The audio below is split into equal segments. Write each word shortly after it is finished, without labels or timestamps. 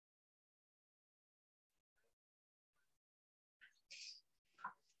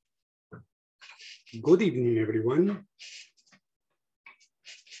Good evening, everyone.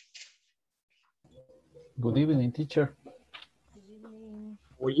 Good evening, teacher.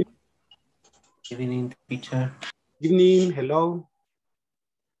 How are you? Good evening, teacher. Evening, hello.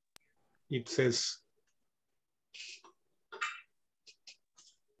 It says,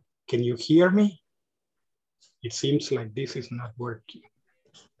 can you hear me? It seems like this is not working.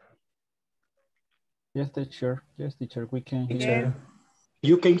 Yes, teacher. Yes, teacher. We can hear. Teacher.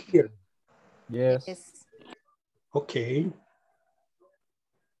 You can hear me? Yes. Okay.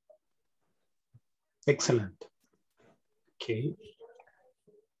 Excellent. Okay.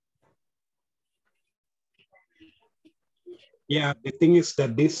 Yeah, the thing is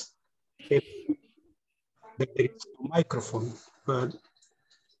that that there is no microphone, but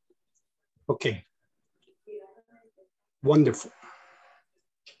okay. Wonderful.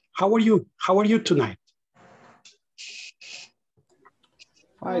 How are you? How are you tonight?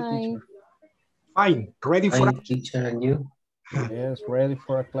 Hi, teacher. Fine. Ready for Fine, teacher, and you? Yes, ready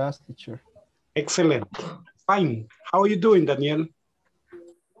for a class, teacher. Excellent. Fine. How are you doing, Daniel?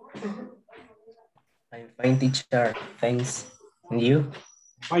 I'm fine, teacher. Thanks. And you?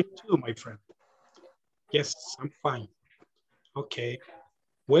 Fine too, my friend. Yes, I'm fine. Okay.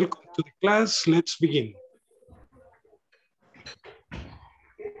 Welcome to the class. Let's begin.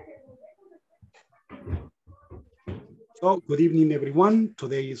 So, good evening, everyone.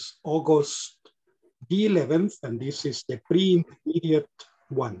 Today is August the 11th, and this is the pre-intermediate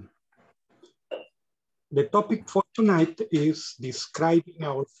one. The topic for tonight is describing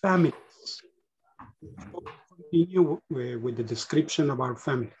our families. So we'll continue with the description of our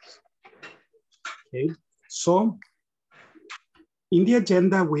families. Okay, so in the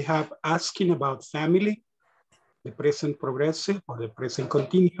agenda, we have asking about family, the present progressive or the present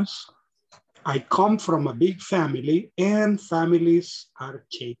continuous. I come from a big family and families are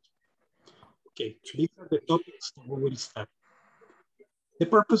changing. Okay, these are the topics that we will study. The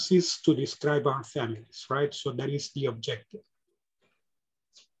purpose is to describe our families, right? So that is the objective.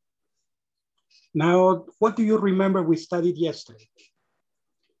 Now, what do you remember we studied yesterday?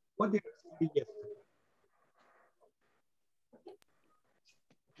 What did we study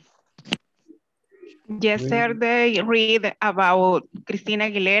yesterday? Yesterday, read about Christina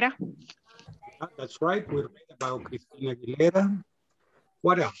Aguilera. That's right, we read about Christina Aguilera.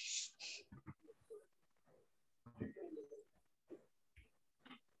 What else?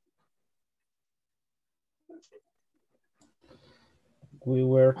 We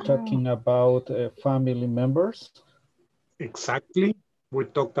were talking about family members. Exactly, we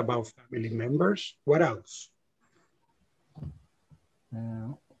talked about family members. What else?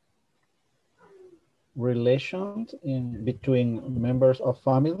 Relations in between members of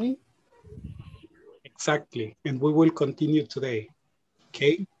family. Exactly, and we will continue today.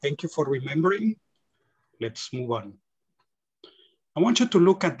 Okay, thank you for remembering. Let's move on. I want you to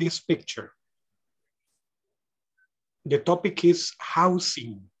look at this picture. The topic is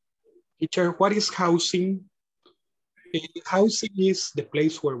housing. Teacher, what is housing? Housing is the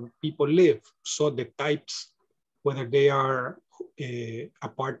place where people live. So the types, whether they are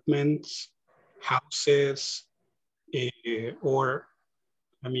apartments, houses, or,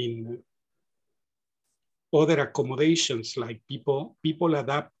 I mean, other accommodations like people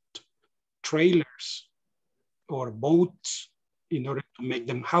adapt trailers or boats in order to make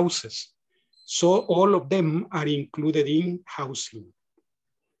them houses. So all of them are included in housing.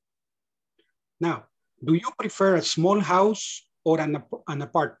 Now, do you prefer a small house or an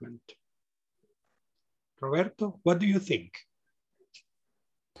apartment? Roberto, what do you think?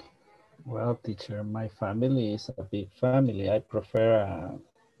 Well, teacher, my family is a big family. I prefer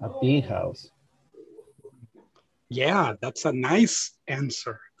a big house. Yeah, that's a nice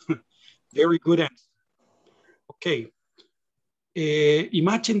answer. Very good answer. Okay.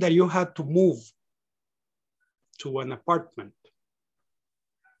 Imagine that you had to move to an apartment.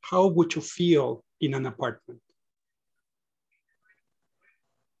 How would you feel in an apartment?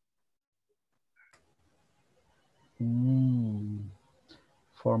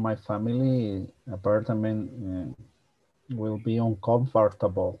 For my family, apartment will be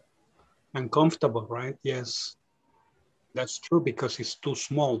uncomfortable. Uncomfortable, right? Yes, that's true because it's too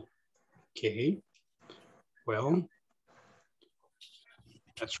small. Okay, well,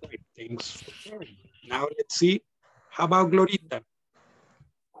 that's right. Thanks for sharing. Now let's see. How about Glorita?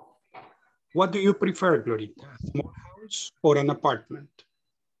 What do you prefer, Glorita? A small house or an apartment?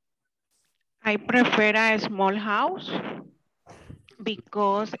 I prefer a small house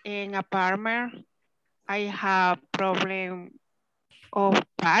because in apartment, I have problem of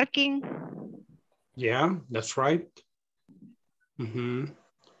parking. Yeah, that's right. Mm-hmm.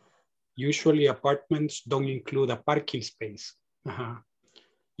 Usually apartments don't include a parking space.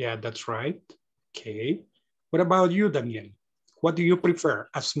 Yeah, that's right. Okay. What about you, Daniel? What do you prefer,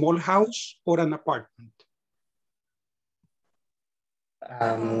 a small house or an apartment?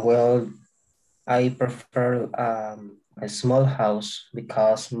 Well, I prefer a small house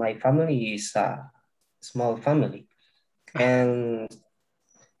because my family is a small family, and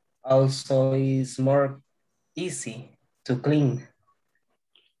also is more easy to clean.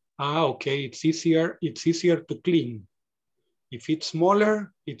 Okay, it's easier to clean. If it's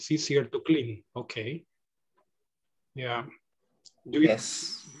smaller, it's easier to clean. Okay. Yeah. Do you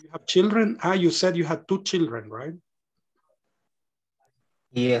have children? You said you had 2 children, right?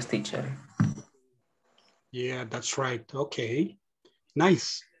 Yes, teacher. Yeah, that's right. Okay.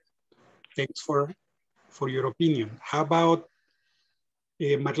 Nice. Thanks for your opinion. How about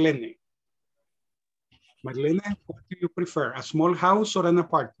Marlene? Marlene, what do you prefer, a small house or an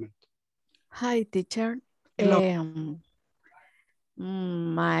apartment? Hi, teacher. Hello.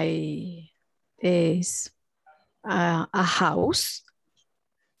 My is a house.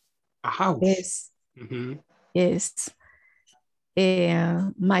 A house? Yes. Yes.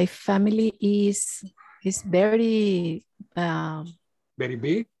 My family is very very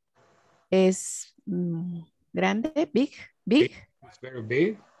big. Es grande, big. It's very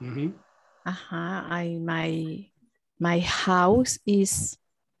big. My house is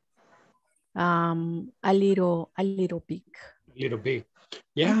a little big. A little big.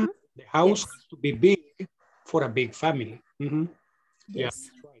 Yeah, the house has to be big for a big family. Yeah,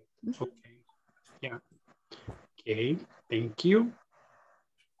 Yes. that's right. Okay. Yeah. Okay, thank you.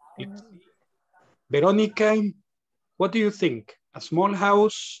 Veronica, what do you think? A small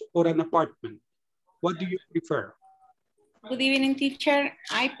house or an apartment? What do you prefer? Good evening, teacher.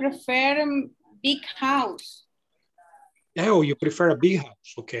 I prefer big house. Oh, you prefer a big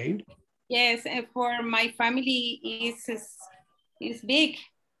house, okay. Yes, for my family is big.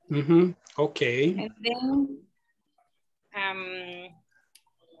 Okay. And then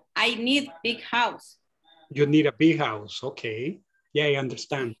I need big house. You need a big house, okay. Yeah, I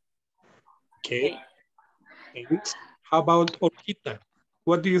understand. Okay. Thanks. How about Orquita?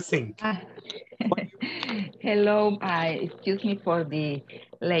 What do you think? Hello, excuse me for the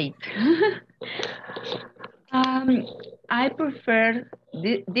late. I prefer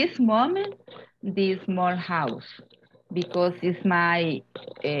this moment, the small house, because it's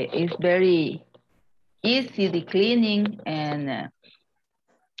very easy the cleaning and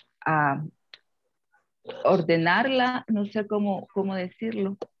ordenarla, no sé cómo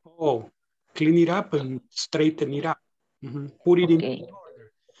decirlo. Oh, clean it up and straighten it up. Put it in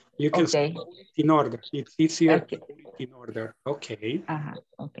order. You can say put it in order. It's easier to put it in order. Okay.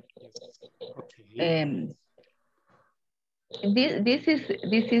 Okay. Okay. This is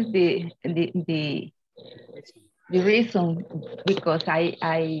the reason because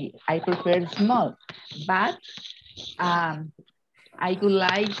I prefer small, but I would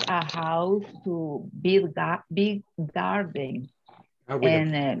like a house to big garden,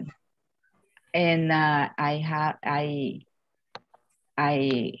 and I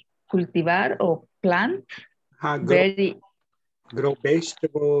cultivar or plant grow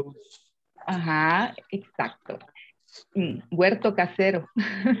vegetables. Exacto. Huerto casero.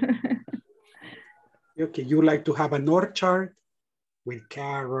 Okay, you like to have an orchard with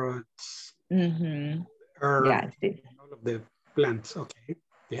carrots, herbs, and all of the plants. Okay,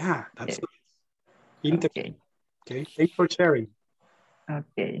 yeah, that's nice. Interesting. Okay, thanks for sharing.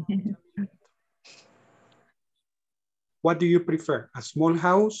 Okay. What do you prefer, a small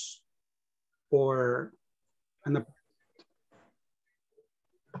house or an apartment?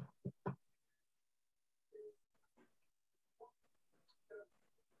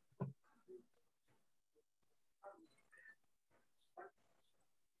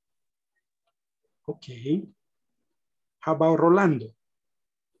 Okay. How about Rolando?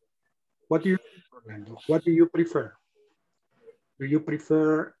 What do you think, Rolando? What do you prefer? Do you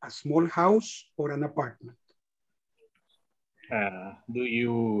prefer a small house or an apartment? I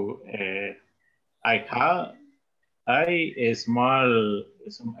have a small house.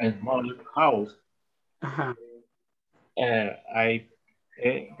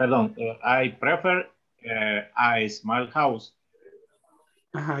 I prefer a small house.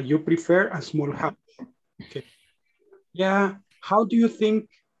 You prefer a small house. Okay. Yeah. How do you think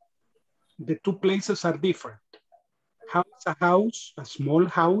the two places are different? How is a house, a small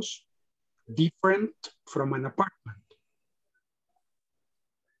house, different from an apartment?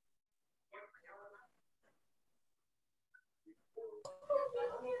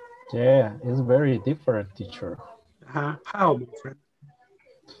 Yeah, it's very different, teacher. How, my friend?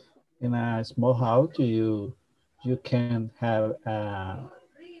 in a small house, you can have a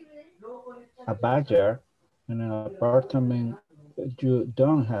backyard. In an apartment, you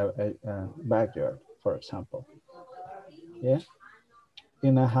don't have a backyard, for example. Yeah.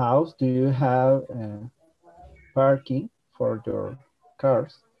 In a house, do you have parking for your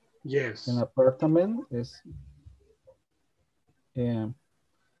cars? Yes. In an apartment, is you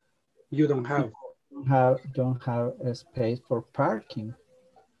don't have a space for parking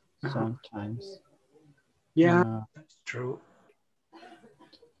sometimes. Yeah, that's true.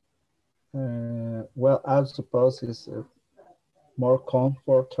 Well, I suppose it's more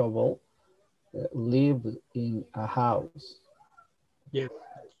comfortable live in a house. Yes,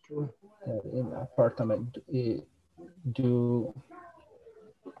 that's true. In an apartment, you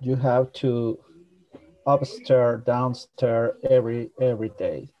have to upstairs, downstairs every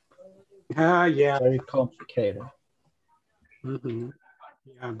day. Yeah. Very complicated.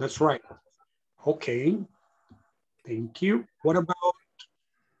 Yeah, that's right. Okay. Thank you. What about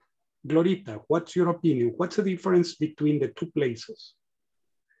Glorita? What's your opinion? What's the difference between the two places?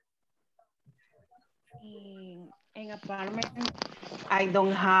 In apartment, I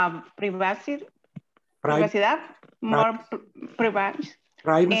don't have privacy. Privacidad. More privacy.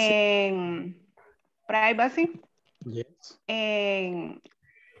 Privacy. And privacy. Yes. And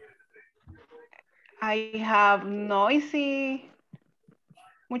I have noisy,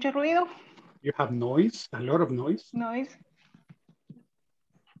 mucho ruido. You have noise, a lot of noise. Noise.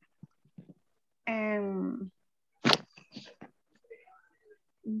 And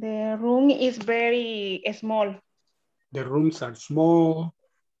the room is very small. The rooms are small.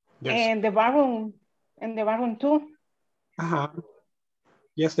 And the bathroom too.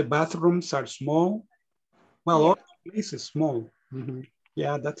 Yes, the bathrooms are small. Well, all the place is small.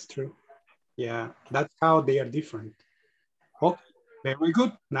 Yeah, that's true. Yeah, that's how they are different. Okay, very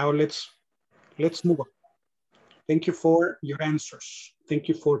good. Now let's move on. Thank you for your answers. Thank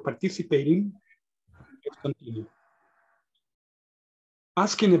you for participating. Let's continue.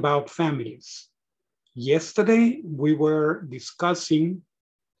 Asking about families. Yesterday, we were discussing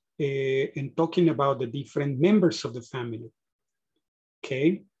and talking about the different members of the family.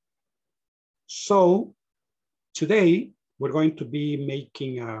 Okay. So today, we're going to be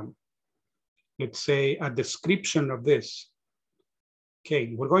making, let's say, a description of this.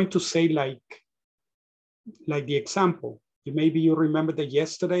 Okay, we're going to say like the example. Maybe you remember that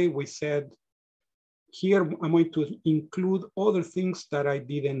yesterday we said, here I'm going to include other things that I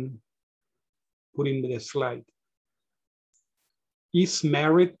didn't put in the slide. Is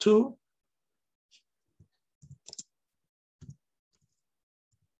married to.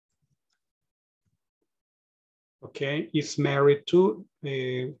 Okay, is married to,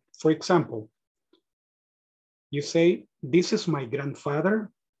 for example, you say, this is my grandfather,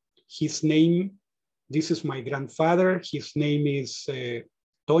 his name, this is my grandfather, his name is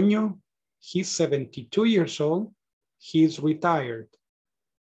Toño, he's 72 years old, he's retired.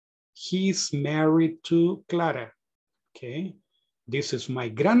 He's married to Clara, okay? This is my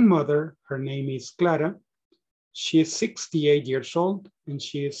grandmother, her name is Clara, she is 68 years old and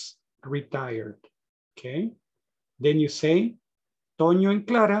she is retired, okay? Then you say, Toño and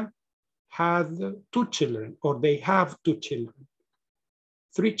Clara had 2 children, or they have 2 children.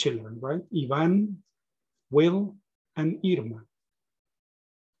 3 children, right? Ivan, Will, and Irma.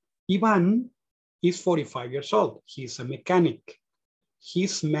 Ivan is 45 years old. He's a mechanic.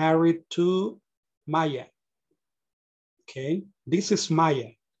 He's married to Maya. Okay, this is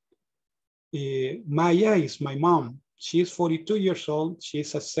Maya. Maya is my mom. She's 42 years old.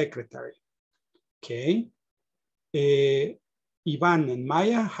 She's a secretary. Okay. Ivan and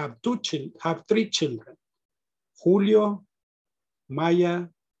Maya have 3 children. Julio, Maya,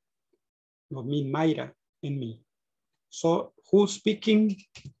 Mayra, and me. So who's speaking?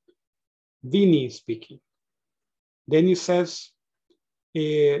 Vinny is speaking. Then he says,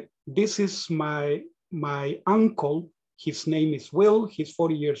 this is my uncle. His name is Will. He's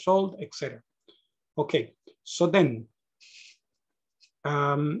 40 years old, etc. Okay, so then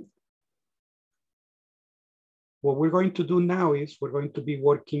what we're going to do now is we're going to be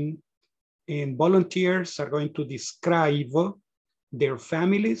working, and volunteers are going to describe their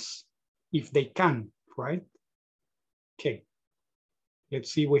families if they can, right? Okay,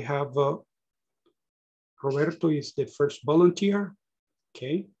 let's see, we have Roberto is the first volunteer.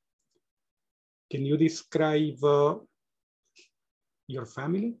 Okay, can you describe your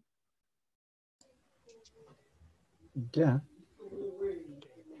family? Yeah.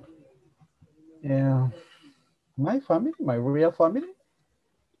 My family, my real family?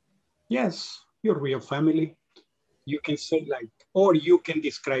 Yes, your real family. You can say like, or you can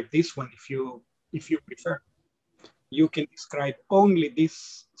describe this one if you prefer. You can describe only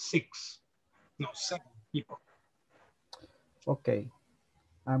these 7 people. Okay.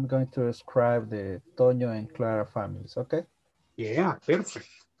 I'm going to describe the Toño and Clara families, okay? Yeah, perfect.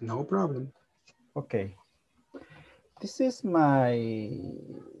 No problem. Okay. This is my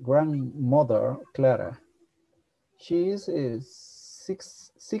grandmother, Clara. She is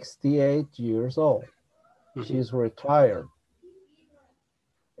 68 years old. She's retired.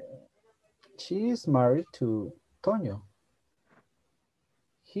 She is married to Toño.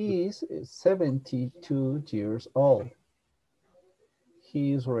 He is 72 years old.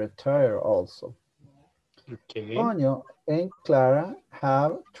 He is retired also. Okay. Toño and Clara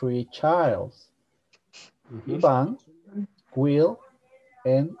have 3 children. Ivan, Will,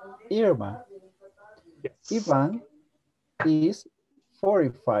 and Irma. Yes. Ivan is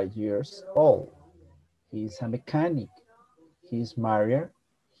 45 years old. He's a mechanic. He's married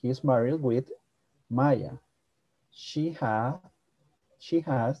with Maya. She is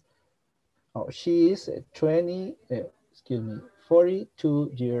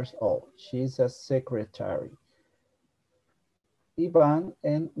 42 years old. She's a secretary. Ivan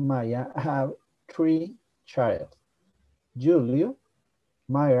and Maya have 3 children, Julio,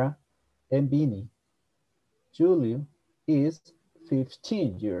 Myra, and Vinny. Julio is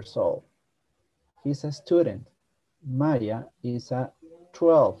 15 years old. He's a student. Maya is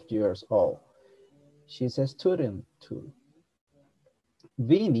 12 years old. She's a student too.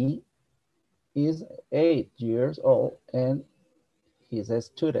 Vinny is 8 years old and he's a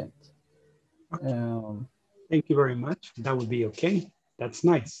student. Okay. Thank you very much. That would be okay. That's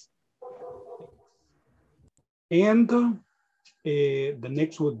nice. And the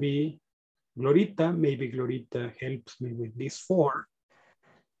next would be Glorita. Maybe Glorita helps me with these 4.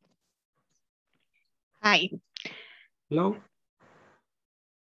 Hi, Hello.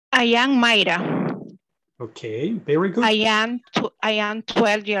 I am Mayra. Okay, very good. I am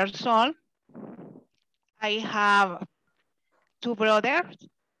 12 years old. I have 2 brothers,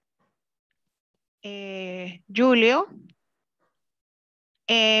 Julio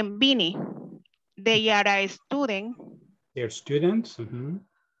and Vinny. They are a student. They're students.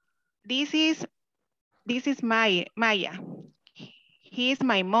 This is Maya. He is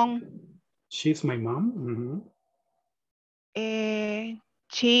my mom. She's my mom.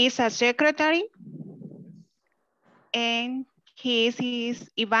 She is a secretary. And he is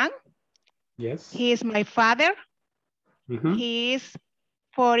Ivan. Yes. He is my father. He is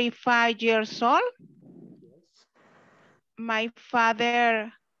 45 years old. Yes. My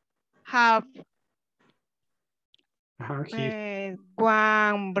father have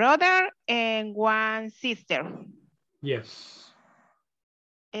one brother and one sister. Yes.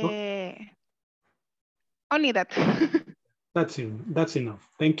 Only that. That's enough.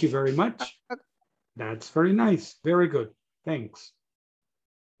 Thank you very much. Okay. That's very nice. Very good. Thanks.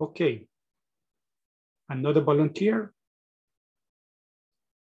 Okay. Another volunteer.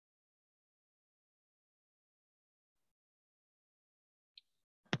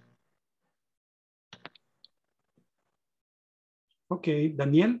 Okay,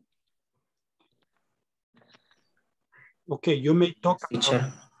 Daniel. Okay, you may talk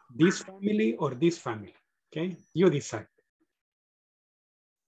about this family or this family. Okay, you decide.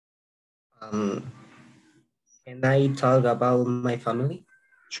 Can I talk about my family?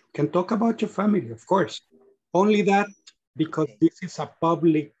 You can talk about your family, of course. Only that because this is a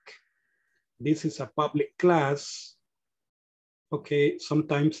public class. Okay,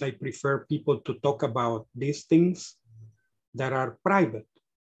 sometimes I prefer people to talk about these things that are private,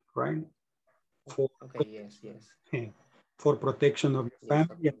 right? For protection of your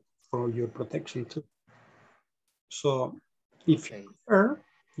family and for your protection too. So if you prefer,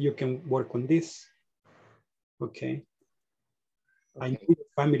 you can work on this. Okay. I know your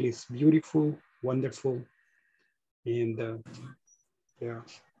family is beautiful, wonderful, and yeah.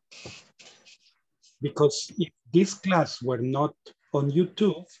 Because if this class were not on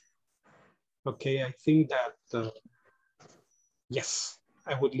YouTube, okay, I think that, yes,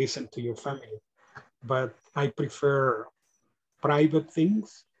 I would listen to your family, but I prefer private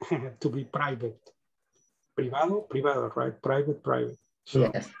things to be private. Privado, privado, right? Private, private.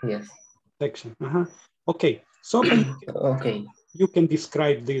 So, yes. Section. Okay, so you can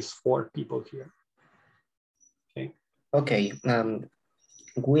describe these 4 people here. Okay. Okay.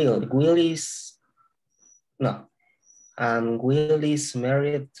 Will is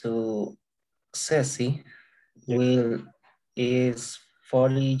married to Ceci. Yes. Will is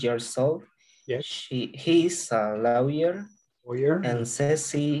 40 years old. Yes. He is a lawyer. And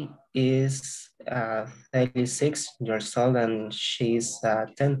Ceci is 36 years old and she's a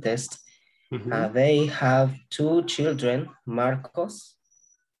dentist. They have 2 children, Marcos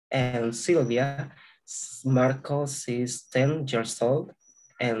and Sylvia. Marcos is 10 years old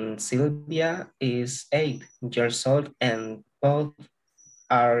and Sylvia is 8 years old, and both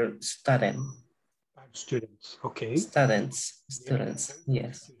are students. Okay. Students,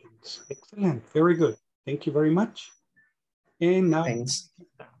 yes. Students. Excellent. Very good. Thank you very much. And now, thanks.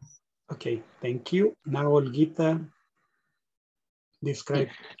 Okay, thank you. Now, Olguita, describe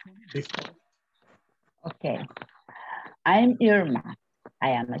this. Okay. I'm Irma. I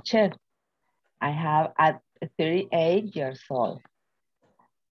am a chef. I have at 38 years old.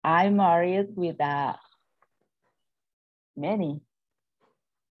 I'm married with a Manny.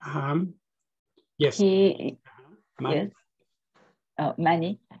 Yes. He, Manny. yes. Oh,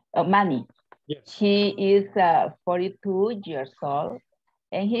 Manny. Oh, Manny. Yes. He is 42 years old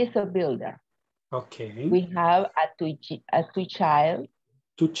and he's a builder. Okay. We have two children.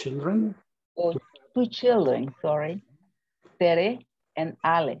 2 children? Oh, 2 children, sorry. Tere and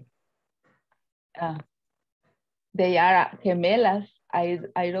Ale. They are gemelas.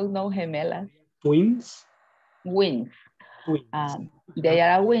 I don't know gemelas. Twins? Twins. Twins. They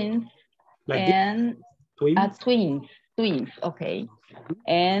are twins. Like and twins? Twins, okay.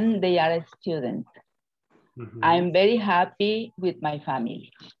 And they are students. I'm very happy with my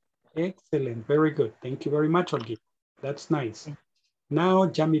family. Excellent, very good. Thank you very much, Olgi. That's nice. Now,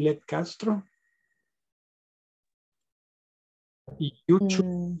 Jamilet Castro. You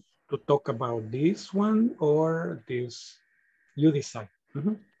choose to talk about this one or this, you decide.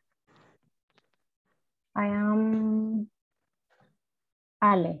 I am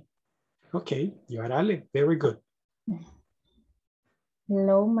Ale. Okay, you are Ale, very good.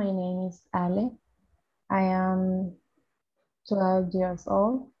 Hello, my name is Ale. I am 12 years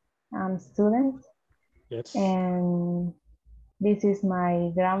old. I'm a student. Yes. And this is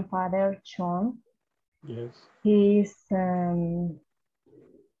my grandfather, Sean. Yes. He's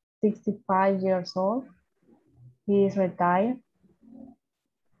 65 years old. He is retired.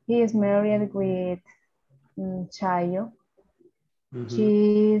 He is married with Chayo.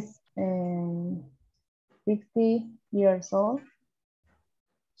 She's 60 years old.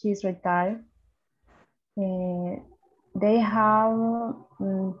 She's retired. They have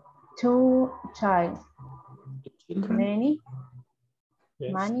 2 children. Many.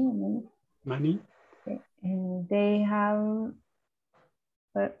 Yes. Many. And they have,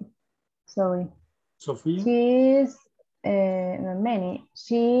 sorry. Sophia? She's many.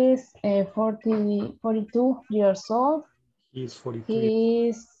 She's 42 years old. He's 42.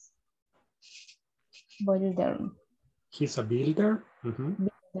 He's builder. He's a builder.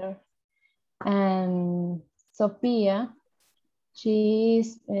 Builder. And Sophia,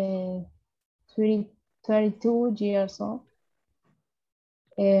 she's 32 years old.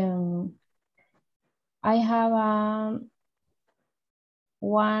 I have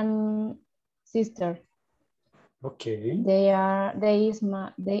one sister. Okay.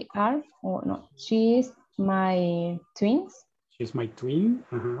 She's my twins. She's my twin.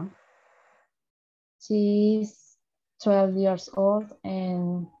 She's 12 years old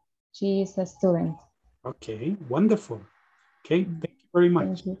and she's a student. Okay, wonderful. Okay, thank you very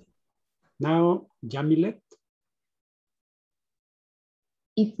much. Thank you. Now, Jamilet.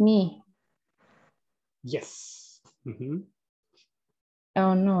 It's me. Yes.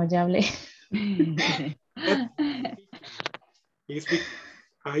 Oh no, ya hablé.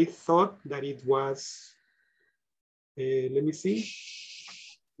 I thought that it was, let me see,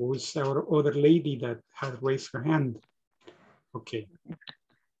 who was our other lady that had raised her hand. Okay.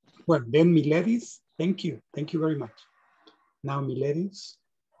 Well, then Miledis, thank you. Thank you very much. Now Miledis.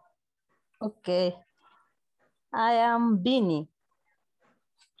 Okay. I am Bini.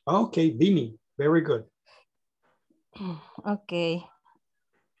 Okay, Bini, very good. Okay.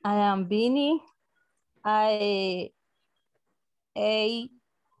 I am Bini. I 8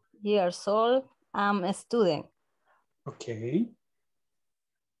 years old. I'm a student. Okay.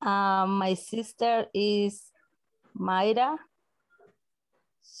 My sister is Mayra.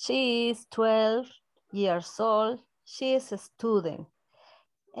 She is 12 years old. She is a student.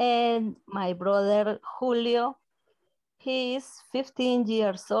 And my brother Julio, he is 15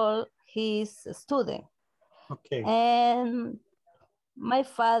 years old. He is a student. Okay. And my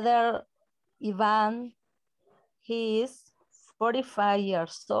father, Ivan, he is 45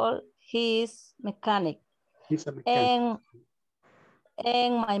 years old. He is mechanic. He's a mechanic.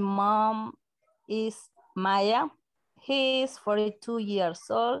 And my mom is Maya. He is 42 years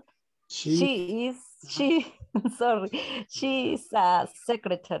old. She is a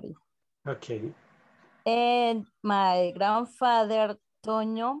secretary. Okay. And my grandfather,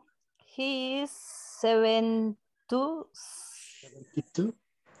 Toño, he is 72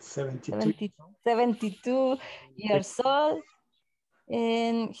 years old,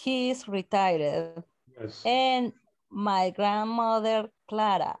 and he is retired. Yes. And my grandmother,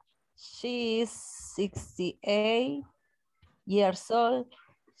 Clara, she is 68 years old.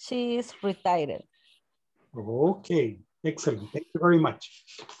 She is retired. Okay, excellent. Thank you very much.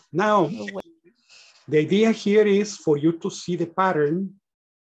 Now, the idea here is for you to see the pattern,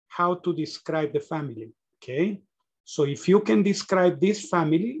 how to describe the family, okay? So if you can describe this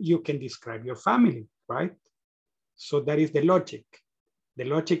family, you can describe your family, right? So that is the logic. The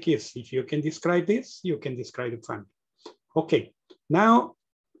logic is if you can describe this, you can describe the family. Okay, now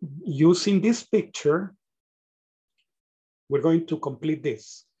using this picture, we're going to complete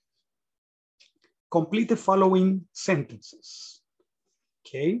this. Complete the following sentences,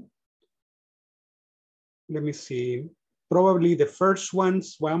 okay? Let me see. Probably the first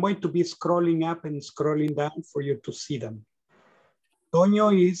ones, well, I'm going to be scrolling up and scrolling down for you to see them.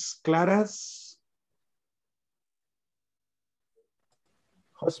 Toño is Clara's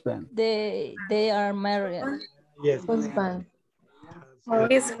husband. They are married. Yes. Husband.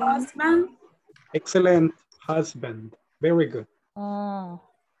 His husband. Excellent husband. Very good.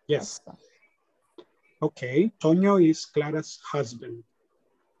 Yes. Husband. Okay. Toño is Clara's husband.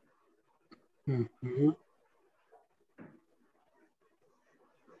 Mm-hmm.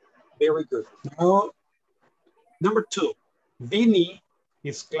 Very good. Now, number 2. Vinny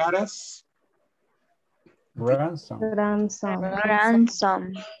is Clara's grandson. Grandson.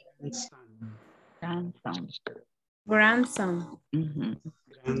 Grandson. Grandson. Grandson.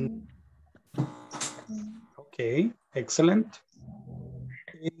 Okay, excellent.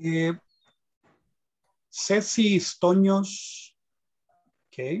 Ceci is Toño's.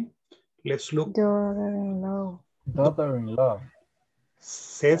 Okay, let's look. Daughter-in-law. Daughter-in-law.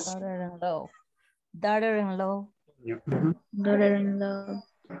 Ceci. Daughter-in-law. Daughter-in-law. Mm-hmm. Daughter-in-law.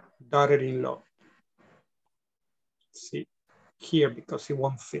 Daughter-in-law. See here because it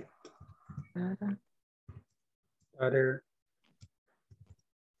won't fit. Daughter.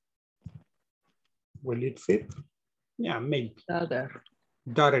 Will it fit? Yeah, maybe.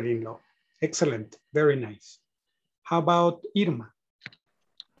 Daughter-in-law. Excellent. Very nice. How about Irma?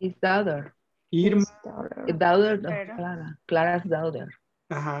 His daughter. Irma. The daughter of Clara. Clara's daughter.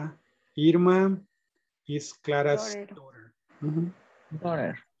 Irma is Clara's daughter. Mm-hmm.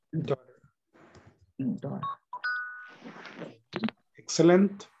 Daughter.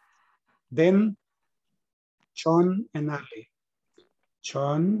 Excellent. Then John and Ali.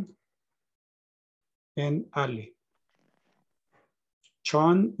 John and Ali.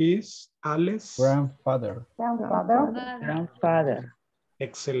 John is Alice's grandfather. Grandfather.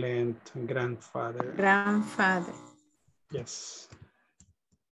 Excellent. Grandfather. Grandfather. Yes.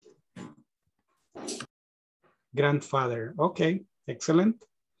 Grandfather. Okay. Excellent.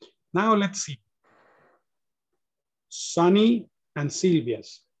 Now let's see. Sonny and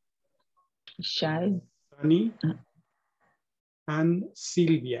Sylvia's. Child. Sonny and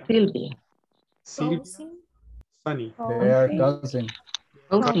Sylvia. Sylvia. Sonny. They are cousins.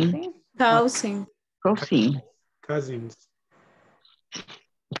 Cousins.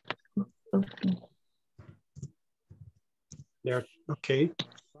 They're okay.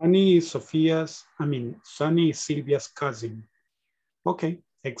 Sonny is Sonny is Sylvia's cousin. Okay,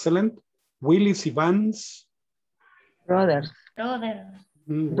 excellent. Will is Ivan's brother.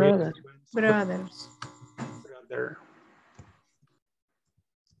 Brother.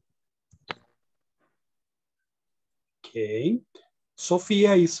 Okay.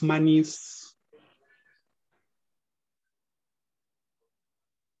 Sophia is Manny's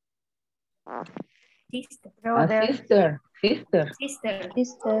Sister.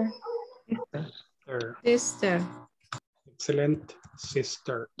 Excellent.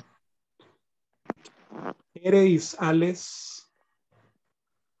 Sister. Tere is Alice.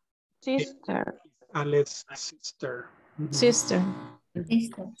 Sister. Alice's sister. Mm-hmm.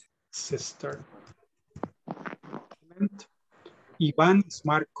 Sister. Excellent. Ivan is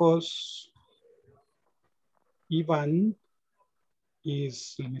Marcos. Ivan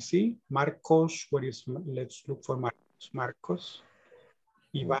is, let me see, Marcos. What is, let's look for Marcos. Marcos.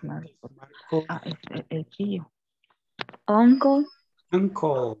 Ivan is Marcos. El tío. Uncle.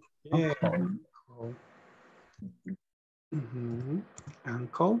 Yeah. Uncle. Mm-hmm.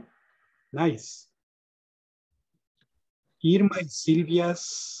 Uncle. Nice. Irma is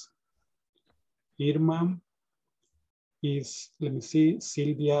Sylvia's. Irma is, let me see,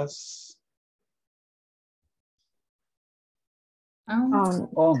 Sylvia's Aunt.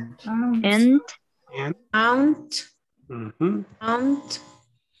 Aunt.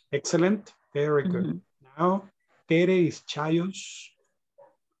 Excellent. Very good. Now, Tere is chayos.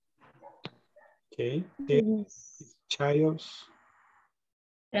 Okay. Tere is chayos.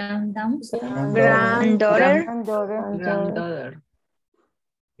 Granddaughter.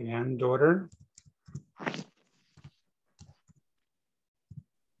 Granddaughter.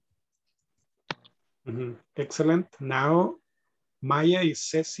 Excellent. Now, Maya is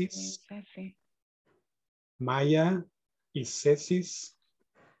Ceci's. Maya is Ceci's.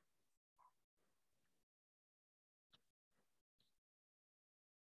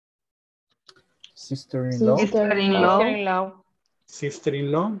 Sister-in-law.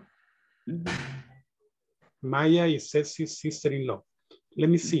 Sister-in-law. Maya is Ceci's sister-in-law. Let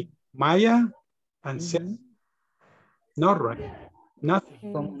me see. Maya and Ceci. Not right.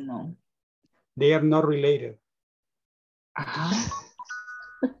 Nothing. No. They are not related.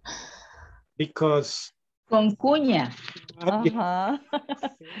 Because Con cuña.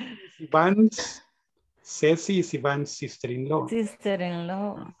 Ceci is Ivan's sister-in-law.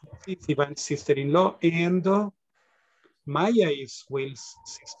 Sister-in-law. Ceci is Ivan's sister-in-law, and Maya is Will's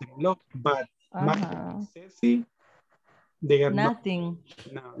sister-in-law. But Maya and Ceci, they are nothing.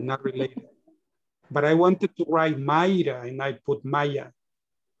 Not related. But I wanted to write Mayra, and I put Maya.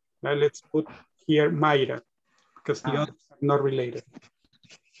 Now let's put here Mayra, because the others are not related.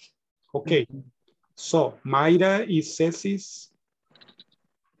 Okay, so Mayra is Ceci's.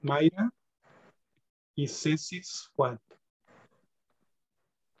 Mayra is Ceci's what?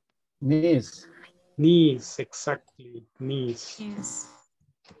 Niece. Niece, exactly, niece. Yes.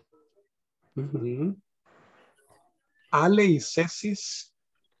 Ale is Ceci's.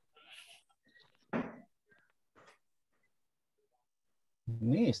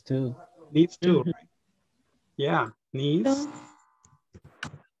 Niece too. Niece too, right? Yeah, niece.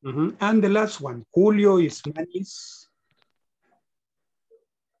 And the last one, Julio is Mani's.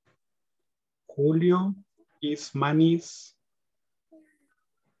 Julio is Mani's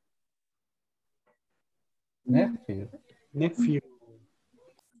nephew.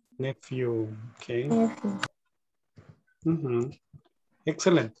 Nephew, okay.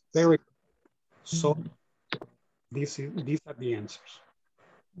 Excellent, very good. So these are the answers.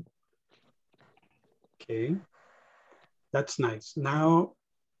 Okay, that's nice. Now,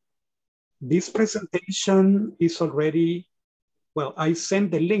 this presentation is already, well, I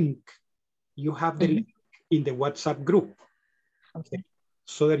sent the link. You have the link in the WhatsApp group. Okay.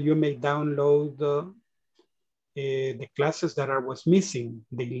 So that you may download the classes that I was missing,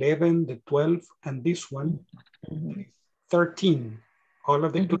 the 11, the 12, and this one, 13. All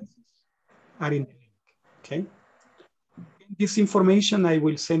of the classes are in the link, okay? In this information, I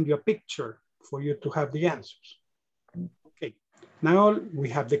will send you a picture for you to have the answers. Okay, now we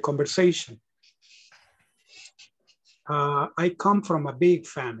have the conversation. I come from a big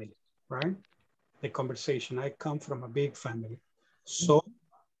family, right? The conversation, I come from a big family. So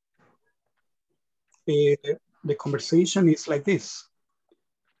the conversation is like this.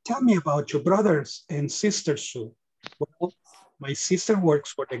 Tell me about your brothers and sisters, Sue. Well, my sister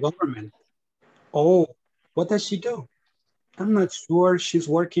works for the government. Oh, what does she do? I'm not sure. She's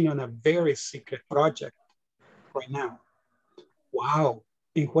working on a very secret project right now. Wow.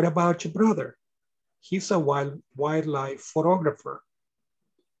 And what about your brother? He's a wildlife photographer.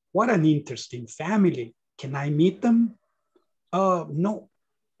 What an interesting family. Can I meet them? No,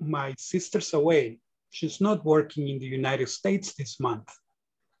 my sister's away. She's not working in the United States this month.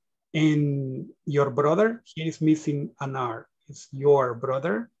 And your brother, he is missing an R. It's your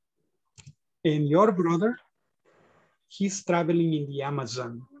brother. And your brother, he's traveling in the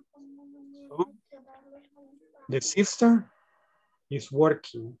Amazon. So the sister is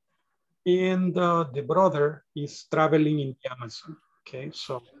working and the brother is traveling in the Amazon. Okay,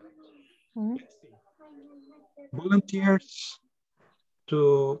 so let's see. Volunteers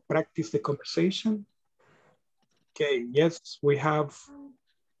to practice the conversation. Okay, yes, we have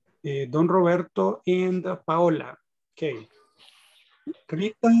Don Roberto and Paola. Okay,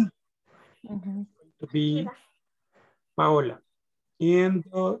 Rita to be Paola. And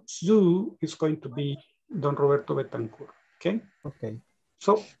Sue is going to be Don Roberto Betancourt. Okay? Okay.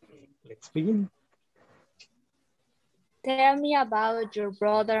 So, let's begin. Tell me about your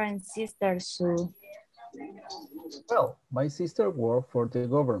brother and sister, Sue. Well, my sister works for the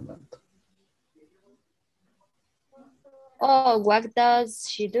government. Oh, what does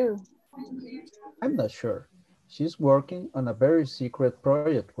she do? I'm not sure. She's working on a very secret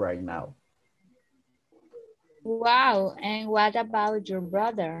project right now. Wow, and what about your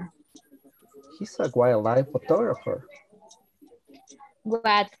brother? He's a wildlife photographer.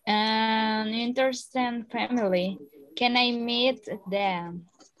 What an interesting family. Can I meet them?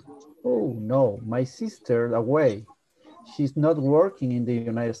 Oh, no, my sister away. She's not working in the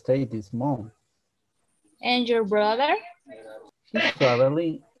United States this month. And your brother? He's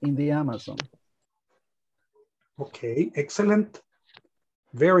traveling in the Amazon. Okay, excellent.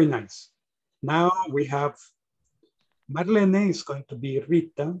 Very nice. Now we have Marlene is going to be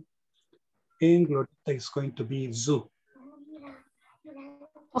Rita and Glorita is going to be Zu.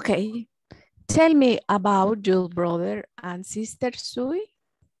 Okay. Tell me about your brother and sister, Sue.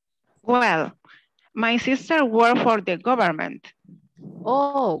 Well, my sister works for the government.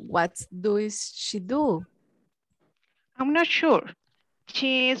 Oh, what does she do? I'm not sure.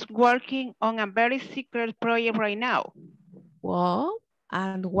 She is working on a very secret project right now. Well,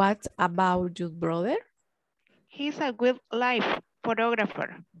 and what about your brother? He's a wildlife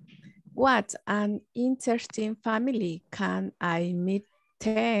photographer. What an interesting family. Can I meet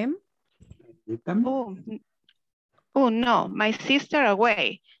them? Oh no, my sister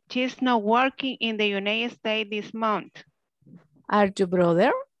away. She's not working in the United States this month. Are your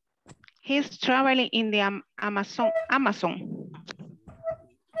brother? He's traveling in the Amazon. Thank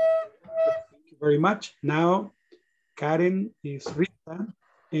you very much. Now, Karen is Rita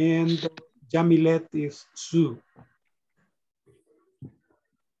and Jamilet is Sue.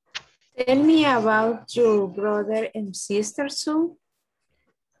 Tell me about your brother and sister, Sue.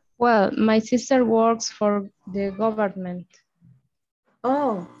 Well, my sister works for the government.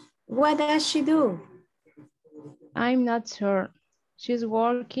 Oh, what does she do? I'm not sure. She's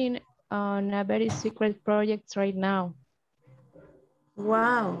working on a very secret project right now.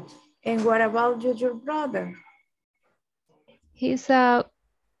 Wow. And what about your brother? He's a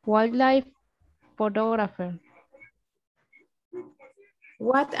wildlife photographer.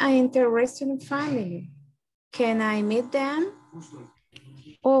 What an interesting family. Can I meet them?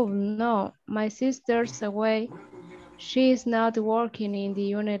 Oh no, my sister's away. She is not working in the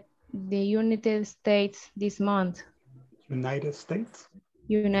United States this month. United States?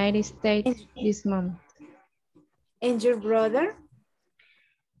 United States this month. And your brother?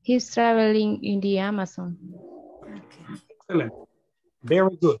 He's traveling in the Amazon. Okay. Excellent.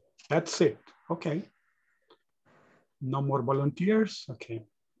 Very good. That's it. Okay. No more volunteers. Okay.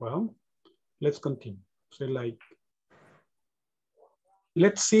 Well, let's continue. So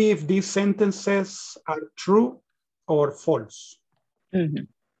let's see if these sentences are true or false. Mm-hmm.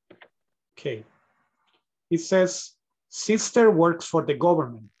 Okay. It says, sister works for the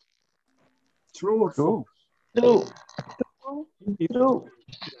government. True or false? True. True.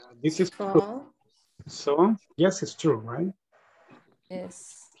 This is true. So, yes, it's true, right?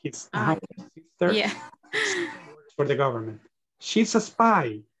 Yes. His sister yeah. works for the government. She's a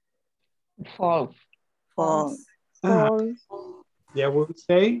spy. False. False. False. Yeah, we'll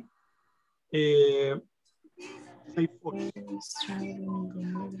say, say false.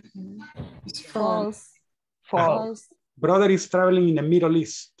 False. False. Brother is traveling in the Middle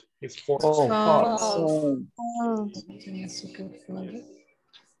East. It's false. Oh, false. False.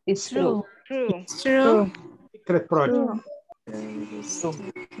 It's true. True. It's true. Secret project.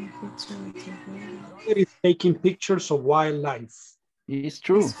 Brother is taking pictures of wildlife. It's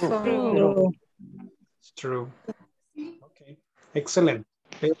true. It's false. It's true. Okay, excellent.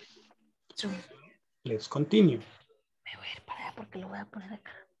 Let's continue.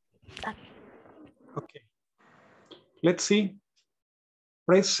 Okay. Let's see.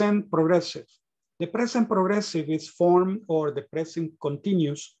 Present progressive. The present progressive is formed, or the present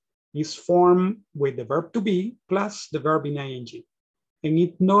continuous is formed with the verb to be plus the verb in ing. And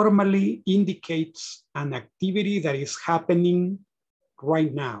it normally indicates an activity that is happening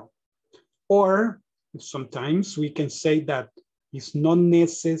right now. Or sometimes we can say that it's not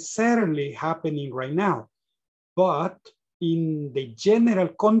necessarily happening right now, but in the general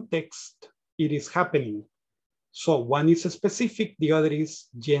context, it is happening. So one is specific, the other is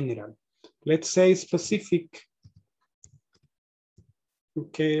general. Let's say specific.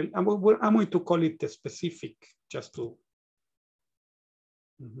 Okay, I'm going to call it specific just to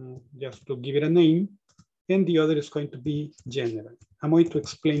give it a name. And the other is going to be general. I'm going to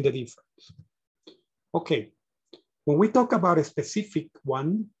explain the difference. Okay, when we talk about a specific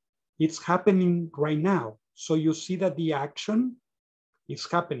one, it's happening right now. So you see that the action is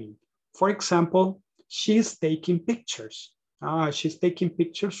happening. For example, she's taking pictures. She's taking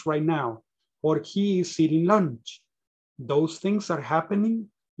pictures right now. Or he is eating lunch. Those things are happening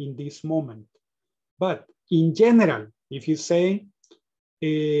in this moment. But in general, if you say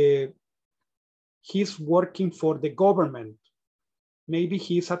he's working for the government, maybe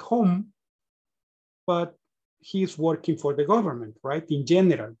he's at home, but he is working for the government, right? In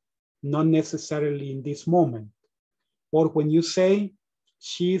general, not necessarily in this moment. Or when you say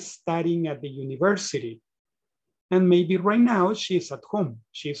she's studying at the university, and maybe right now she's at home.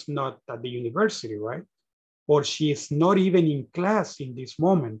 She's not at the university, right? Or she's not even in class in this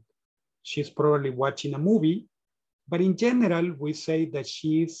moment. She's probably watching a movie, but in general, we say that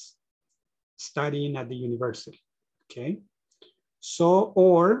she's studying at the university, okay? So,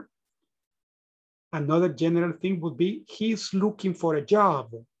 or another general thing would be, he's looking for a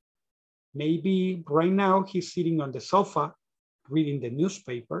job. Maybe right now he's sitting on the sofa reading the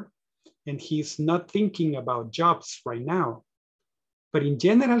newspaper and he's not thinking about jobs right now. But in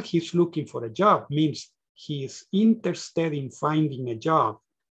general, he's looking for a job, means he is interested in finding a job.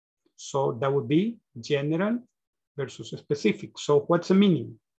 So that would be general versus specific. So what's the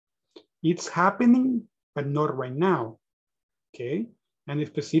meaning? It's happening, but not right now, okay? And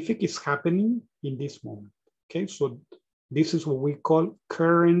specific is happening in this moment, okay? So this is what we call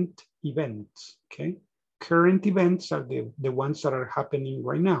current events, okay? Current events are the ones that are happening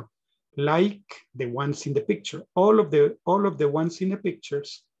right now, like the ones in the picture. All of the ones in the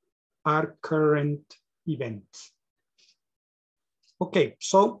pictures are current events. Okay,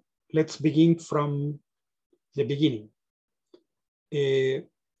 so let's begin from the beginning.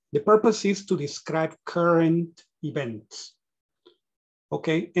 The purpose is to describe current events.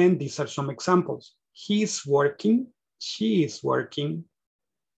 Okay, and these are some examples. He's working, she is working,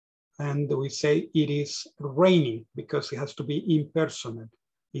 and we say it is raining because it has to be impersonal.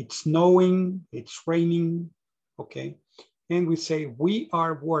 It's snowing, it's raining, okay? And we say we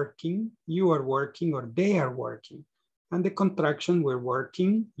are working, you are working, or they are working. And the contraction, we're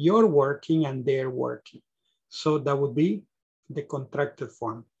working, you're working, and they're working. So that would be the contracted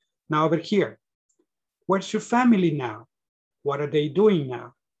form. Now over here, where's your family now? What are they doing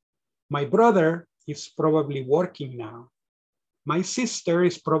now? My brother is probably working now. My sister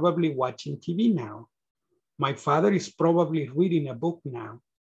is probably watching TV now. My father is probably reading a book now.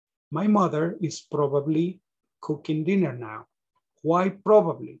 My mother is probably cooking dinner now. Why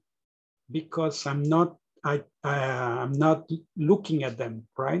probably? Because I'm not looking at them,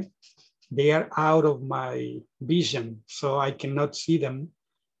 right? They are out of my vision, so I cannot see them.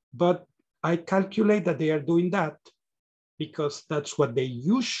 But I calculate that they are doing that because that's what they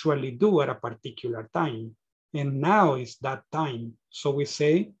usually do at a particular time. And now is that time. So we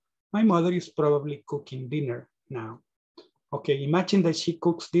say, my mother is probably cooking dinner now. Okay, imagine that she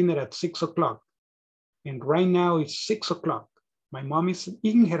cooks dinner at 6 o'clock. And right now it's 6 o'clock. My mom is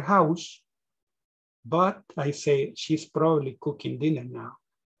in her house, but I say she's probably cooking dinner now,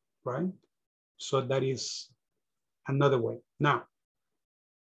 right? So that is another way. Now,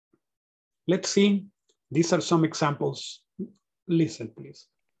 let's see. These are some examples. Listen, please.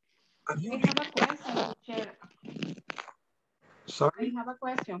 I have a question, Chair. Sorry? I have a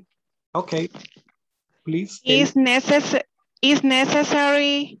question. Okay, please. Is necessary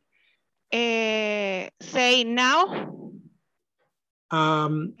say now?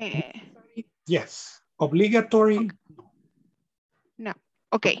 Yes. Obligatory? No.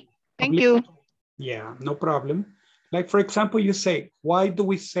 Okay. Thank you. Yeah, no problem. Like, for example, you say, why do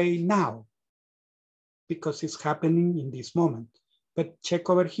we say now? Because it's happening in this moment. But check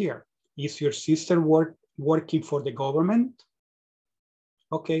over here. Is your sister working for the government?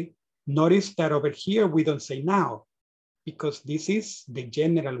 Okay. Notice that over here, we don't say now because this is the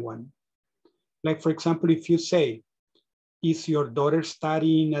general one. Like, for example, if you say, is your daughter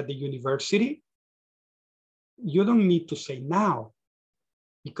studying at the university? You don't need to say now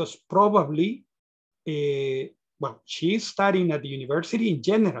because probably, well, she is studying at the university in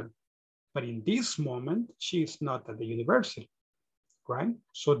general, but in this moment, she is not at the university, right?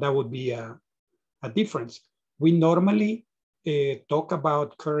 So that would be a difference. We normally talk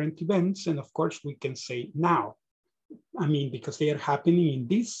about current events, and of course, we can say now. I mean, because they are happening in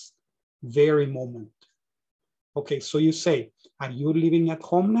this very moment. Okay, so you say, are you living at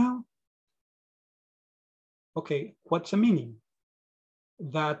home now? Okay, what's the meaning?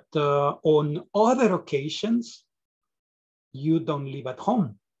 That on other occasions, you don't live at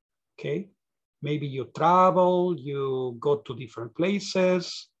home, okay? Maybe you travel, you go to different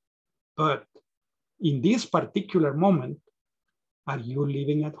places, but in this particular moment, are you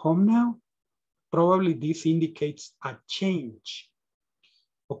living at home now? Probably this indicates a change.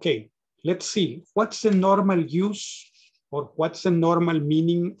 Okay, let's see. What's the normal use or what's the normal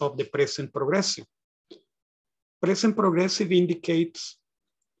meaning of the present progressive? Present progressive indicates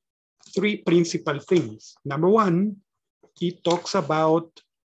three principal things. Number one, it talks about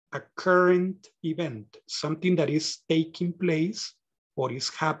a current event, something that is taking place or is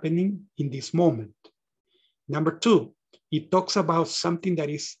happening in this moment. Number 2, it talks about something that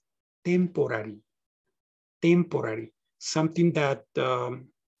is temporary. Temporary, something that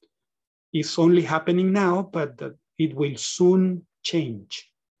is only happening now, but it will soon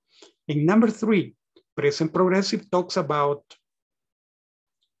change. And number 3, present progressive talks about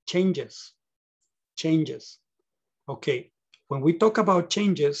changes. Changes. Okay, when we talk about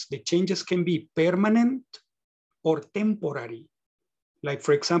changes, the changes can be permanent or temporary. Like,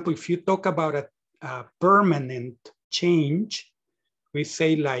 for example, if you talk about a permanent change, we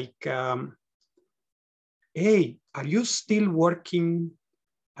say like, hey, are you still working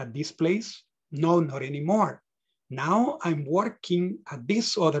at this place? No, not anymore. Now I'm working at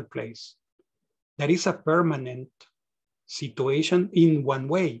this other place. That is a permanent situation in one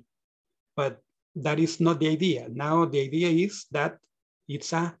way, but that is not the idea. Now the idea is that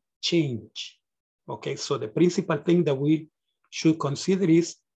it's a change. Okay, so the principal thing that we should consider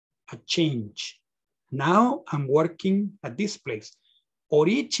is a change. Now I'm working at this place.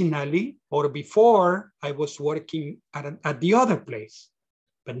 Originally, or before, I was working at the other place,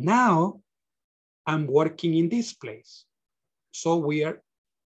 but now I'm working in this place. So we are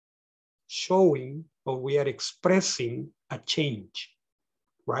showing, or we are expressing a change,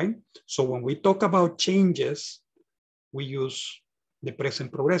 right? So when we talk about changes, we use the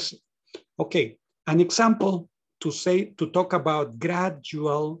present progressive. Okay, an example to talk about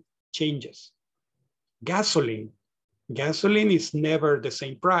gradual changes. Gasoline. Gasoline is never the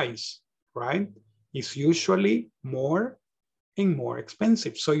same price, right? It's usually more and more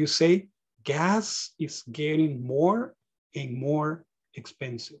expensive. So you say gas is getting more and more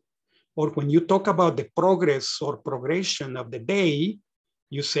expensive. Or when you talk about the progress or progression of the day,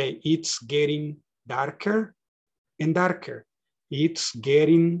 you say it's getting darker and darker. It's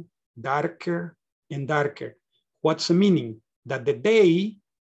getting darker and darker. What's the meaning? That the day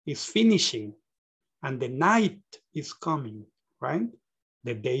is finishing and the night is coming, right?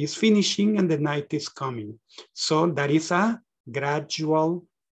 The day is finishing and the night is coming. So that is a gradual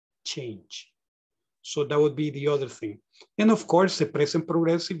change. So that would be the other thing. And of course, the present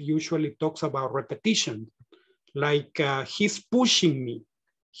progressive usually talks about repetition. Like he's pushing me.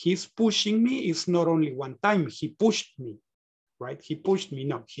 He's pushing me is not only one time, he pushed me, right? He pushed me,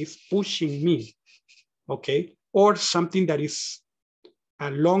 no, he's pushing me, okay? Or something that is a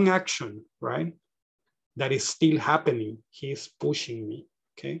long action, right? That is still happening. He's pushing me,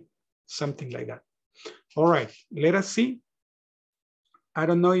 okay? Something like that. All right, let us see. I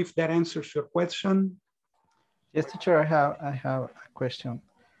don't know if that answers your question. Yes, teacher, I have a question.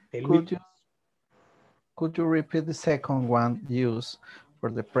 Could you repeat the second one used for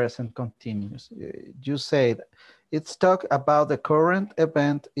the present continuous? You said it's talk about the current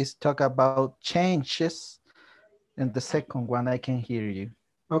event, it's talk about changes, and the second one I can hear you.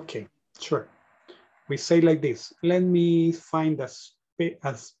 Okay, sure. We say like this. Let me find a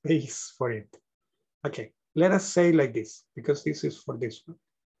space for it. Okay, let us say like this, because this is for this one.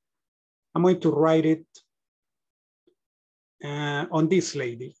 I'm going to write it on this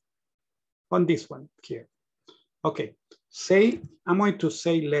lady, on this one here. Okay, say, I'm going to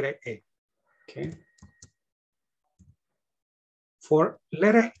say letter A, okay? For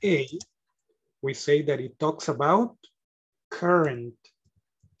letter A, we say that it talks about current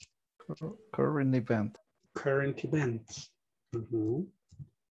event. Current events. Mm-hmm.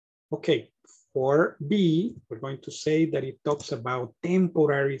 Okay, for B, we're going to say that it talks about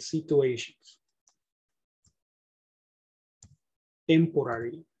temporary situations.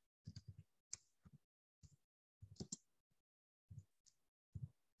 Temporary.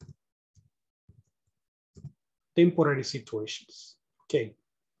 Temporary situations. Okay.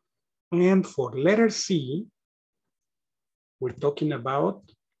 And for letter C, we're talking about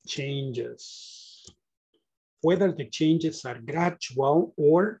changes. Whether the changes are gradual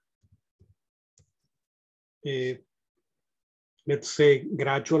or let's say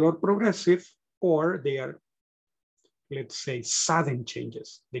gradual or progressive, or they are, let's say, sudden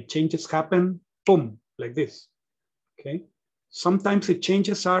changes. The changes happen, boom, like this, okay? Sometimes the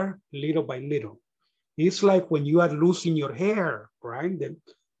changes are little by little. It's like when you are losing your hair, right?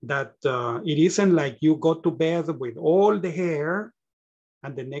 That it isn't like you go to bed with all the hair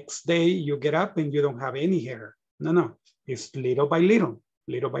and the next day you get up and you don't have any hair. No, no, it's little by little,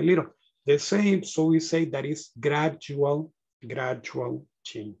 little by little. The same, so we say that is gradual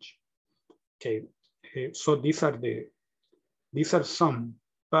change. Okay, so these are some,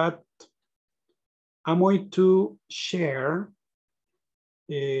 but I'm going to share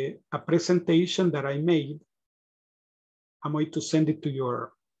a presentation that I made. I'm going to send it to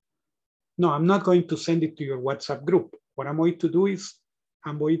your, no, I'm not going to send it to your WhatsApp group. What I'm going to do is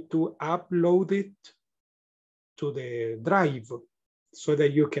I'm going to upload it to the drive so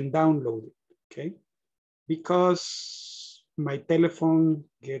that you can download it, okay? Because my telephone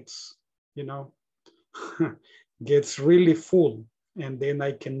gets, you know, gets really full, and then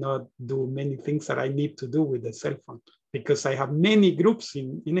I cannot do many things that I need to do with the cell phone because I have many groups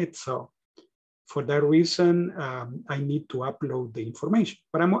in it. So for that reason, I need to upload the information.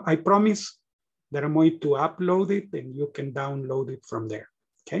 But I promise that I'm going to upload it and you can download it from there,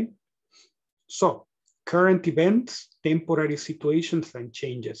 okay? So current events, temporary situations, and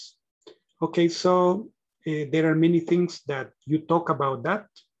changes. Okay, so there are many things that you talk about that.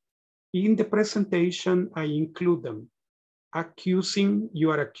 In the presentation, I include them. Accusing, you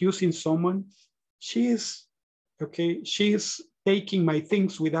are accusing someone. She is taking my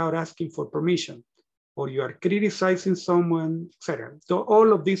things without asking for permission, or you are criticizing someone, etc. So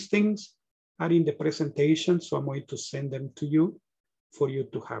all of these things are in the presentation, so I'm going to send them to you for you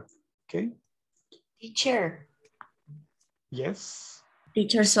to have, okay? Teacher. Yes.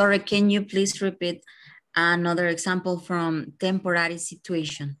 Teacher, sorry, can you please repeat another example from temporary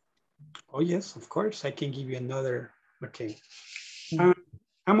situation? Oh, yes, of course. I can give you another, okay.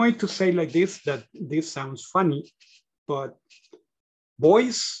 I'm going to say like this, that this sounds funny, but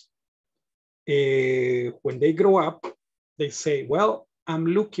boys, when they grow up, they say, well, I'm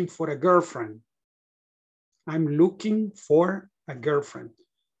looking for a girlfriend. I'm looking for a girlfriend.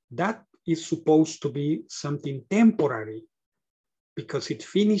 That is supposed to be something temporary because it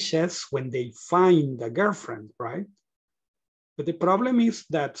finishes when they find a girlfriend, right? But the problem is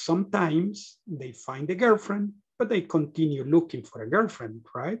that sometimes they find a girlfriend, but they continue looking for a girlfriend,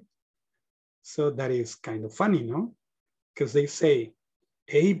 right? So that is kind of funny, no? Because they say,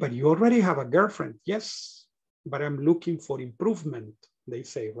 hey, but you already have a girlfriend. Yes, but I'm looking for improvement, they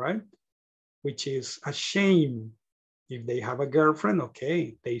say, right? Which is a shame. If they have a girlfriend,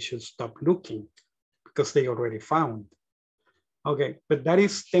 okay, they should stop looking because they already found. Okay, but that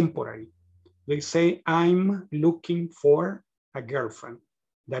is temporary. They say, I'm looking for a girlfriend.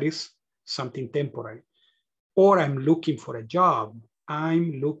 That is something temporary. Or I'm looking for a job.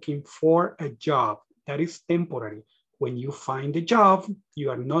 I'm looking for a job. That is temporary. When you find a job, you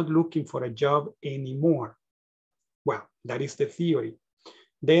are not looking for a job anymore. Well, that is the theory.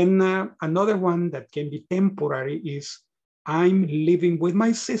 Then another one that can be temporary is I'm living with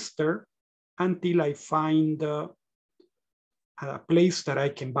my sister until I find a place that I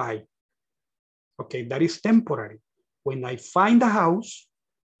can buy. Okay, that is temporary. When I find a house,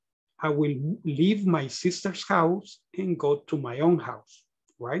 I will leave my sister's house and go to my own house,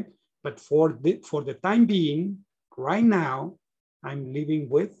 right? But for the time being, right now, I'm living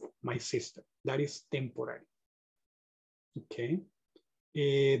with my sister. That is temporary. Okay.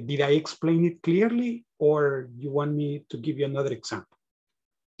 Did I explain it clearly, or you want me to give you another example?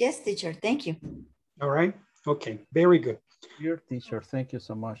 Yes, teacher, thank you. All right, okay, very good. Your teacher, thank you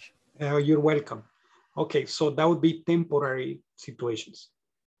so much. You're welcome. Okay, so that would be temporary situations.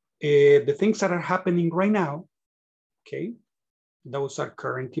 The things that are happening right now, okay, those are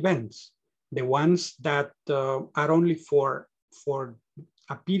current events. The ones that are only for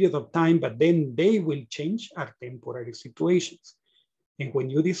a period of time, but then they will change are temporary situations. And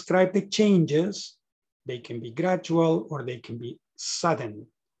when you describe the changes, they can be gradual or they can be sudden.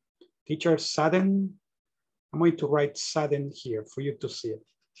 Teacher, sudden, I'm going to write sudden here for you to see it.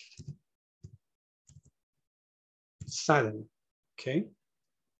 Sudden, okay?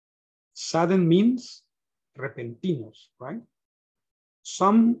 Sudden means repentinos, right?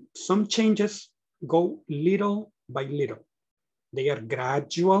 Some changes go little by little. They are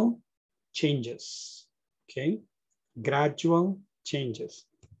gradual changes, okay? Gradual changes.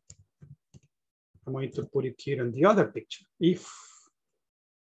 I'm going to put it here in the other picture. If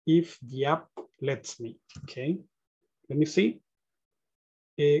the app lets me, okay? Let me see.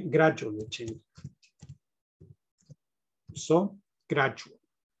 Gradual change. So gradual.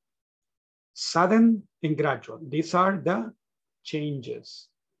 Sudden and gradual. These are the changes.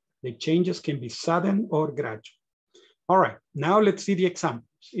 The changes can be sudden or gradual. All right, now let's see the examples.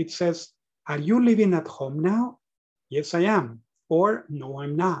 It says, are you living at home now? Yes, I am. Or no,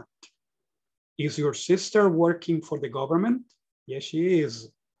 I'm not. Is your sister working for the government? Yes, she is.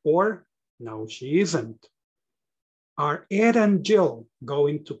 Or no, she isn't. Are Ed and Jill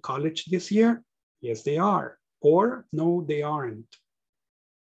going to college this year? Yes, they are. Or no, they aren't.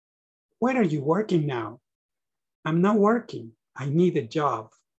 Where are you working now? I'm not working. I need a job.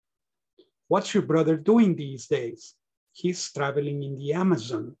 What's your brother doing these days? He's traveling in the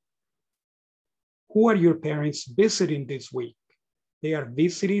Amazon. Who are your parents visiting this week? They are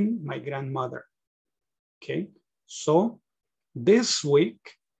visiting my grandmother. Okay, so this week,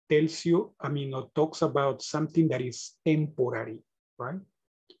 tells you, I mean, or talks about something that is temporary, right?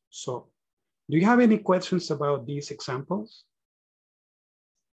 So, do you have any questions about these examples?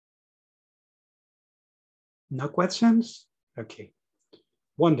 No questions? Okay,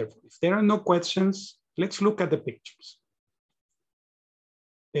 wonderful. If there are no questions, let's look at the pictures.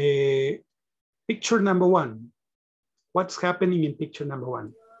 Picture number one. What's happening in picture number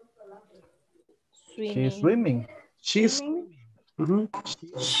one? She's swimming. She's swimming.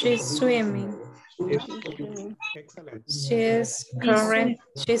 She's swimming. Excellent.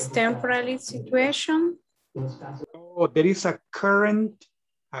 She's temporary situation. Oh, there is a current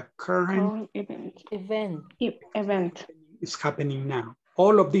event is happening now.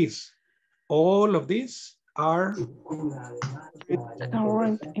 All of these are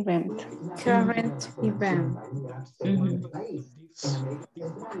current event.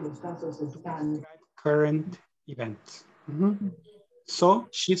 Current event. So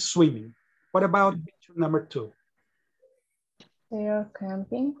she's swimming. What about picture number two? They are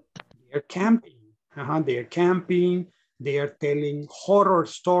camping. They're camping. They're camping. They are telling horror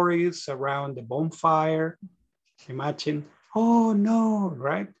stories around the bonfire. Imagine, oh no,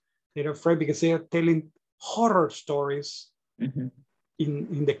 right? They're afraid because they are telling horror stories in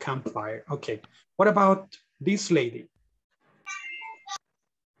the campfire. Okay, what about this lady?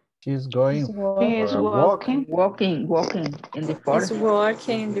 She's going walking in the forest. She's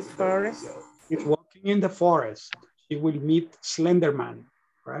walking in the forest. She's walking in the forest. She will meet Slenderman,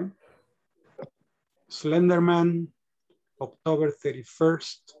 right? Slenderman, October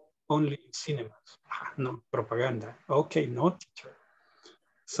 31st, only in cinemas. No propaganda. Okay, no teacher.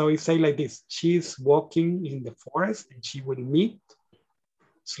 So we say like this, she's walking in the forest and she will meet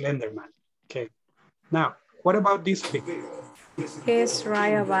Slenderman. Okay. Now, what about this picture? He's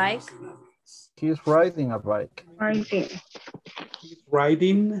riding a bike. He's riding a bike. He's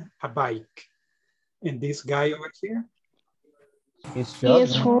riding a bike. And this guy over here? He's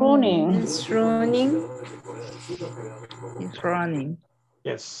running. He's running. He's running.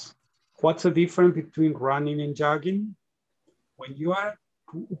 Yes. What's the difference between running and jogging? When you are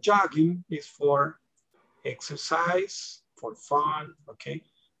jogging, is for exercise, for fun, okay?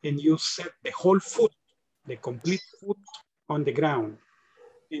 And you set the whole foot, the complete foot on the ground.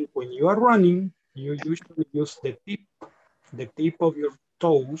 And when you are running, you usually use the tip of your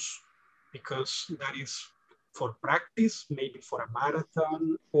toes, because that is for practice, maybe for a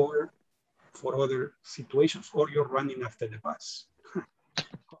marathon or for other situations, or you're running after the bus.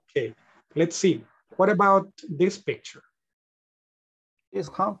 Okay, let's see. What about this picture? She's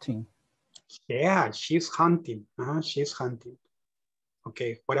hunting. Yeah, she's hunting. She's hunting.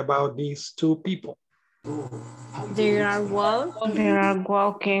 Okay, what about these two people? They are walking. They are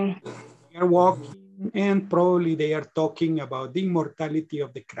walking. They are walking, and probably they are talking about the immortality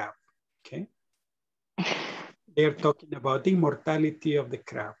of the crab. Okay. They are talking about the immortality of the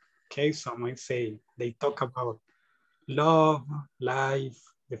crab. Okay, so I might say they talk about love, life,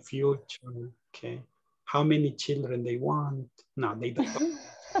 the future. Okay, how many children they want. No, they don't talk.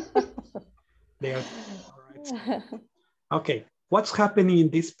 They are, all right. Okay, what's happening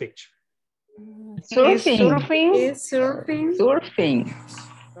in this picture? Surfing. He's surfing. Surfing.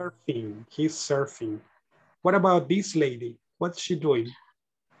 Surfing. He's surfing. What about this lady? What's she doing?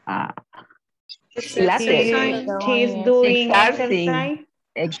 He's doing exercise.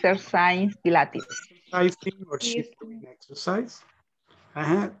 Exercise, Pilates. Exercising, or she's doing exercise.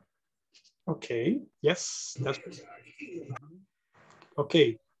 Okay, yes, that's good.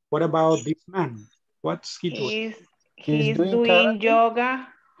 Okay, what about this man? What's he doing? He's doing yoga.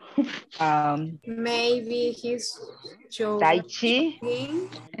 Maybe he's Tai Chi.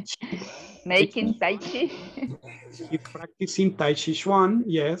 Making Tai Chi. He's practicing Tai Chi Chuan,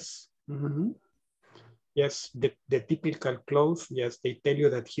 yes. Yes, the typical clothes, yes, they tell you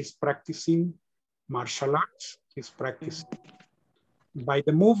that he's practicing martial arts. He's practicing. By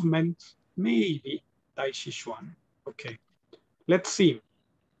the movement, maybe Tai Chi Chuan. Okay, let's see.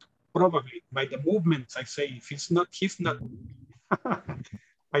 Probably by the movements, I say, if he's not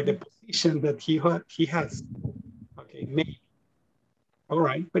by the position that he has. Okay, maybe. All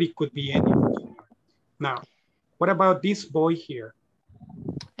right, but it could be any. Now, what about this boy here?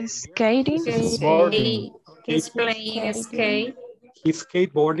 Skating. He's playing skate. He's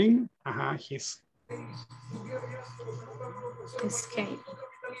skateboarding. He's skate.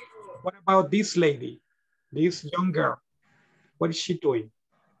 What about this lady? This young girl? What is she doing?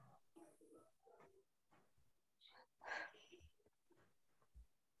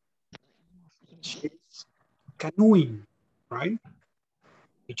 She's canoeing, right?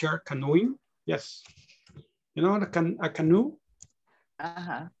 Teacher, canoeing? Yes. You know a canoe?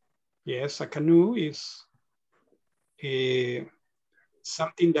 Yes, a canoe is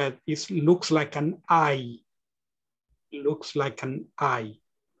something that looks like an eye. Looks like an eye,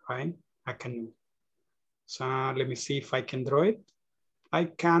 right? A canoe. So let me see if I can draw it. I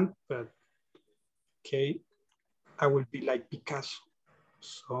can't, but okay. I will be like Picasso.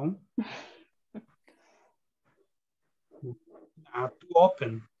 So not too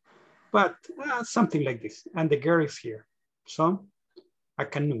open, but something like this. And the girl is here. So a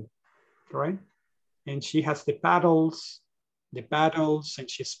canoe, right? And she has the paddles, and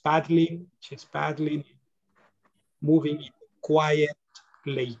she's paddling, moving in a quiet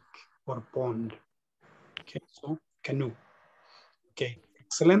lake or pond. Okay, so canoe. Okay,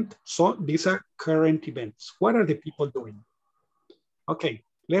 excellent. So these are current events. What are the people doing? Okay,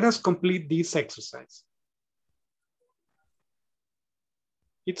 let us complete this exercise.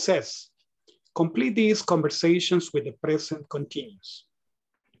 It says, complete these conversations with the present continuous.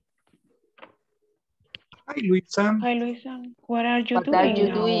 Hi, Luisa. Hi, Luisa. What are you doing? What are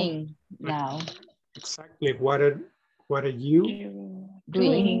you doing now? Exactly. What are you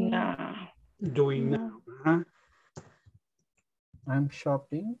doing now? Doing now? I'm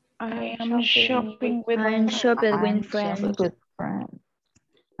shopping. I am shopping with I'm shopping with friends.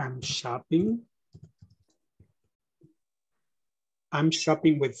 I'm shopping. I'm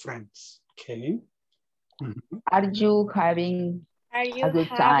shopping with friends. Okay. Mm-hmm. Are you having a good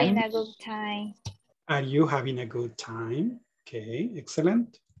time? A good time? Are you having a good time? Okay,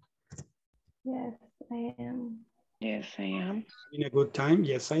 excellent. Yes, I am. Yes, I am. Having a good time?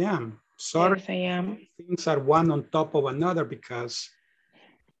 Yes, I am. Sorry, yes, I am. Things are one on top of another because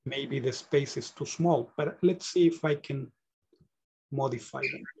maybe the space is too small, but let's see if I can modify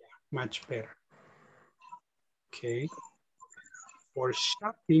them. Yeah, much better. Okay. For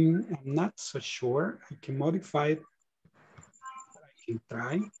shopping, I'm not so sure. I can modify it. I can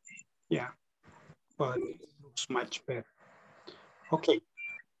try. Yeah, but it looks much better. Okay.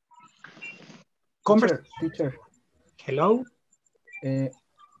 Teacher. Hello? In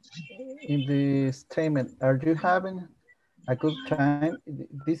the statement, are you having a good time?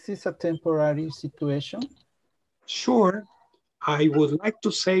 This is a temporary situation? Sure. I would like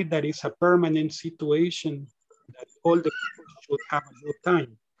to say that it's a permanent situation that all the people should have a good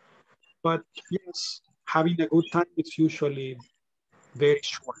time. But yes, having a good time is usually very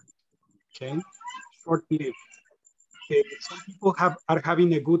short, okay? Short-lived. Some people are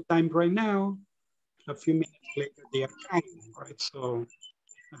having a good time right now. A few minutes later, they are crying, right? So,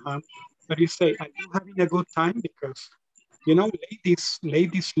 but you say, are you having a good time? Because, you know,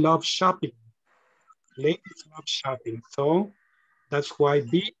 ladies love shopping. Ladies love shopping. So that's why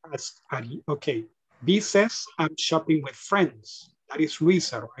B asks, okay. B says, I'm shopping with friends. That is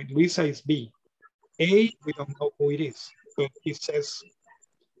Luisa, right? Luisa is B. A, we don't know who it is. But it says,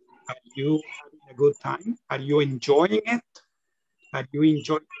 are you having a good time? Are you enjoying it? Are you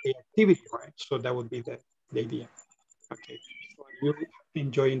enjoying the activity, right? So that would be the idea. Okay, so are you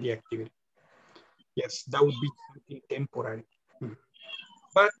enjoying the activity? Yes, that would be something temporary.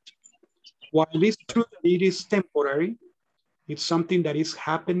 But while it's true that it is temporary, it's something that is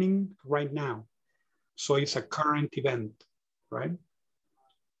happening right now. So it's a current event, right?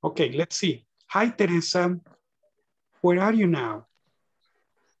 Okay, let's see. Hi, Teresa. Where are you now?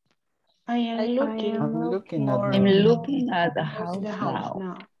 I am looking at the house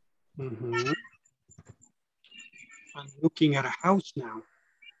now. Mm-hmm. I'm looking at a house now.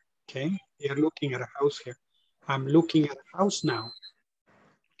 Okay, you're looking at a house here. I'm looking at a house now.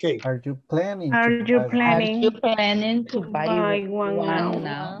 Okay. Are you planning to buy one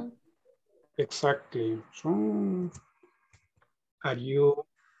now? Exactly. So, are you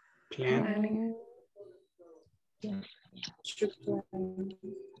planning?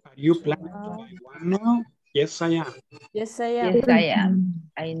 Are you planning to buy one now? Yes, I am. Yes, I am. Yes, I am.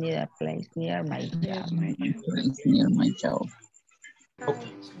 I need a place near my job.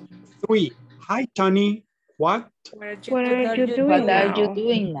 Okay. 3. Hi, Tony. What? What are you doing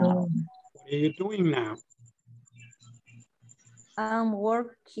now? What are you doing now? I'm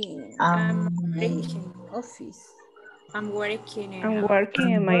working. I'm working. Office. I'm working. I'm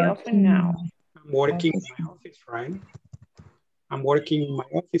working in my office now. I'm working in my office, right? I'm working in my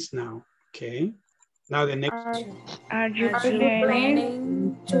office now. Okay. Now the next. Are you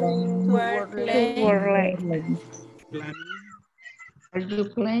planning to work late? Are you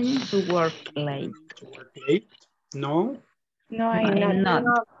planning to work late? To work late? No. No, I'm not.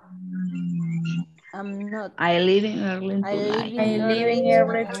 I'm not. I'm leaving early tonight. I'm leaving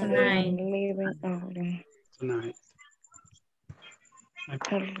early tonight. I'm leaving early. Tonight.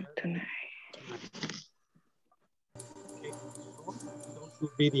 Early tonight. Okay. So those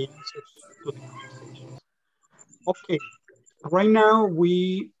will be the answers to the questions. Okay, right now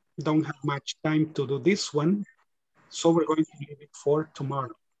we don't have much time to do this one, so we're going to leave it for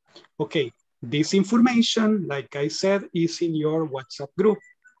tomorrow. Okay, this information, like I said, is in your WhatsApp group.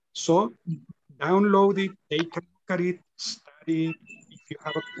 So download it, take a look at it, study it. If you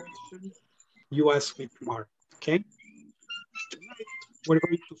have a question, you ask me tomorrow, okay? Tonight, we're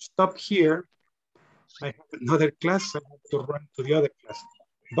going to stop here. I have another class, I have to run to the other class.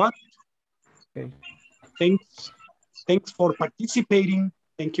 But okay, thanks for participating.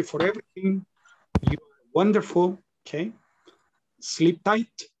 Thank you for everything. You are wonderful, okay? Sleep tight.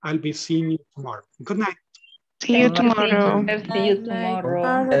 I'll be seeing you tomorrow. Good night. See you tomorrow. See you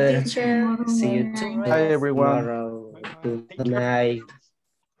tomorrow. See you Bye, everyone. tomorrow. Bye-bye. Good Take care. night.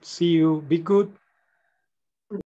 See you. Be good.